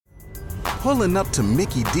Pulling up to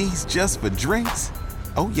Mickey D's just for drinks?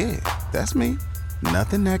 Oh yeah, that's me.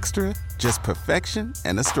 Nothing extra, just perfection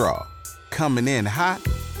and a straw. Coming in hot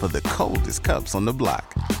for the coldest cups on the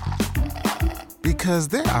block. Because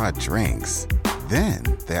there are drinks. Then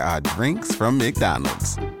there are drinks from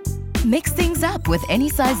McDonald's. Mix things up with any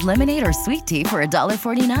size lemonade or sweet tea for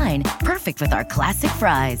 $1.49. Perfect with our classic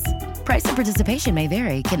fries. Price and participation may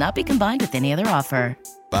vary. Cannot be combined with any other offer.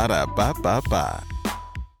 Ba-da-ba-ba-ba.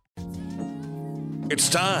 It's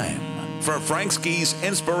time for Frank Ski's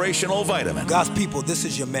Inspirational Vitamin. God's people, this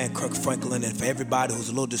is your man, Kirk Franklin, and for everybody who's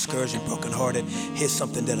a little discouraged and brokenhearted, here's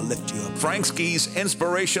something that'll lift you up. Frank Ski's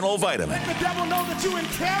Inspirational Vitamin. Let the devil know that you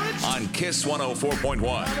encouraged. On KISS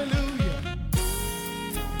 104.1. Hallelujah.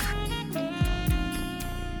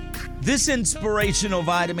 This Inspirational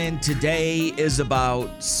Vitamin today is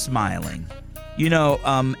about smiling. You know,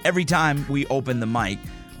 every time we open the mic,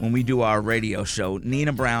 when we do our radio show,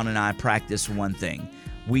 Nina Brown and I practice one thing.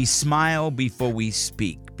 We smile before we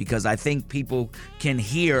speak, because I think people can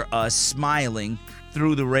hear us smiling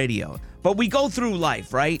through the radio. But we go through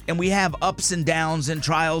life, right? And we have ups and downs and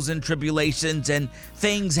trials and tribulations, and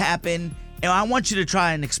things happen. And I want you to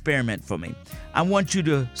try an experiment for me. I want you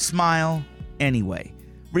to smile anyway.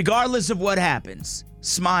 Regardless of what happens,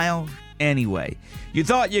 smile anyway. You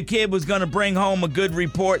thought your kid was going to bring home a good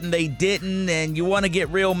report and they didn't, and you want to get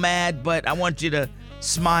real mad, but I want you to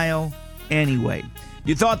smile anyway.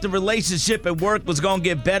 You thought the relationship at work was going to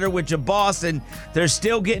get better with your boss, and they're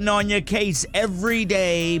still getting on your case every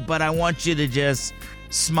day, but I want you to just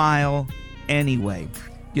smile anyway.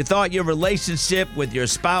 You thought your relationship with your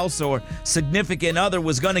spouse or significant other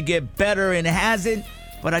was going to get better and it hasn't,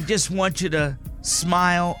 but I just want you to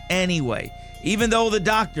smile anyway. Even though the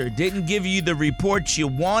doctor didn't give you the reports you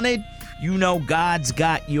wanted, you know God's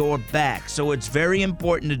got your back. So it's very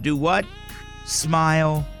important to do what?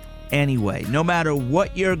 Smile anyway. No matter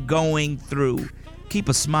what you're going through, keep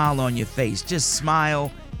a smile on your face. Just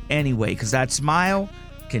smile anyway, because that smile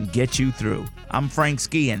can get you through. I'm Frank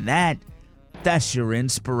Ski, and that's your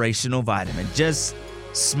Inspirational Vitamin. Just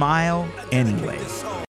smile anyway.